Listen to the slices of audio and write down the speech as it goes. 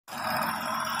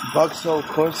Vauxhall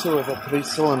Corsa with a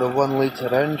 3-cylinder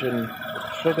 1-litre engine,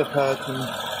 trigger pattern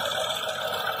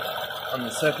on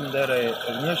the secondary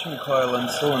ignition coil in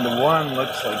cylinder 1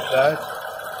 looks like that.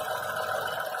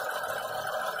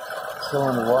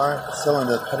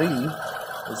 Cylinder 3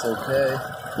 is okay.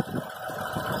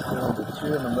 Cylinder 2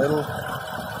 in the middle,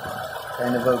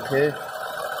 kind of okay.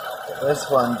 But this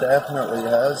one definitely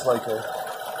has like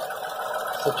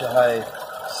such a high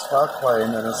spark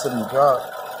line and a sudden drop.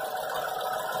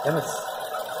 I think it's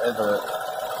either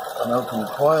an open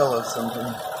coil or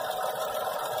something.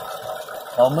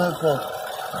 I'm going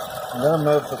to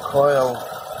move the coil,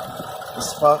 the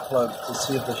spark plug, to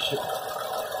see if the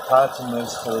pattern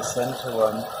moves to the center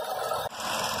one.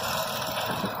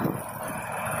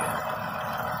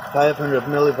 500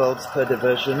 millivolts per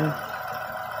division,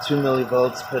 2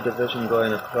 millivolts per division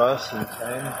going across in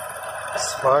time. The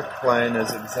spark line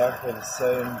is exactly the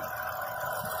same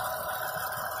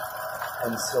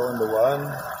on cylinder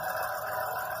 1.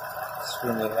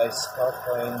 Extremely high spark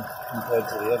line compared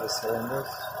to the other cylinders.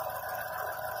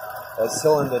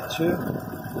 Cylinder 2,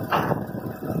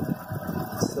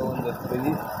 cylinder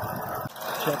 3.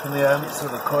 Checking the amps of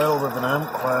the coil with an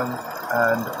amp clamp,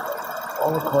 and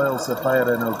all the coils are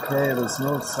firing okay. There's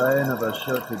no sign of a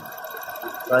shorted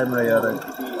primary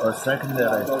or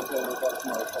secondary.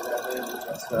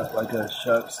 It's got like a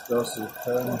sharp dorsal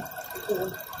turn.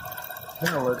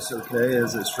 Kind of looks okay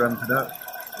as it's ramping up.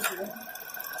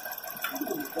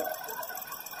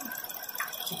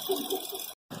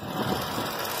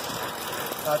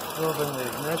 Back probing the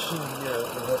ignition here,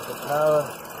 we've got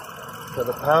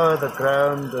the power, the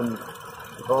ground, and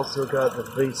we've also got the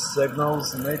 3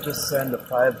 signals, and they just send a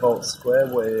 5-volt square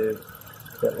wave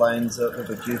that lines up with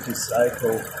the duty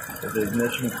cycle of the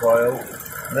ignition coil,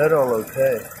 and they're all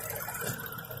okay.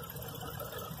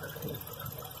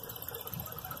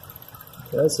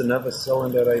 There's another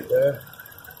cylinder right there.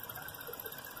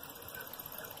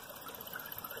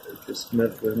 Just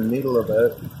move the needle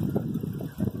about.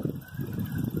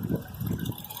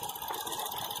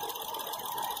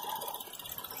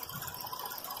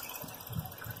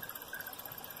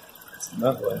 It's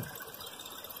another one.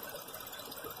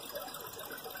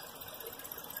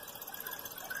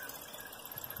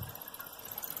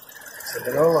 So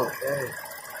they're all okay.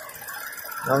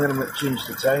 Now I'm going to change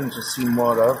the time to see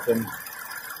more of them.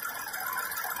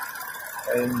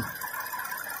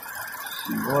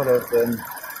 See more of them.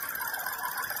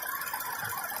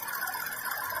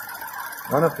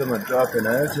 None of them are dropping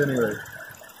out anyway.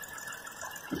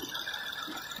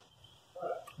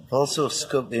 I've also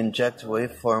scoped the injector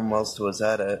waveform whilst I was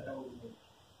at it,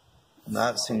 and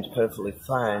that seems perfectly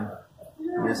fine.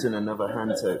 I'm using another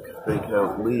hand to break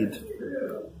out lead,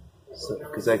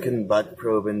 because I couldn't back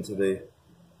probe into the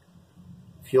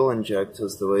fuel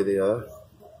injectors the way they are.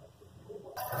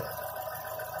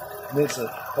 Needs a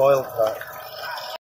coil pack.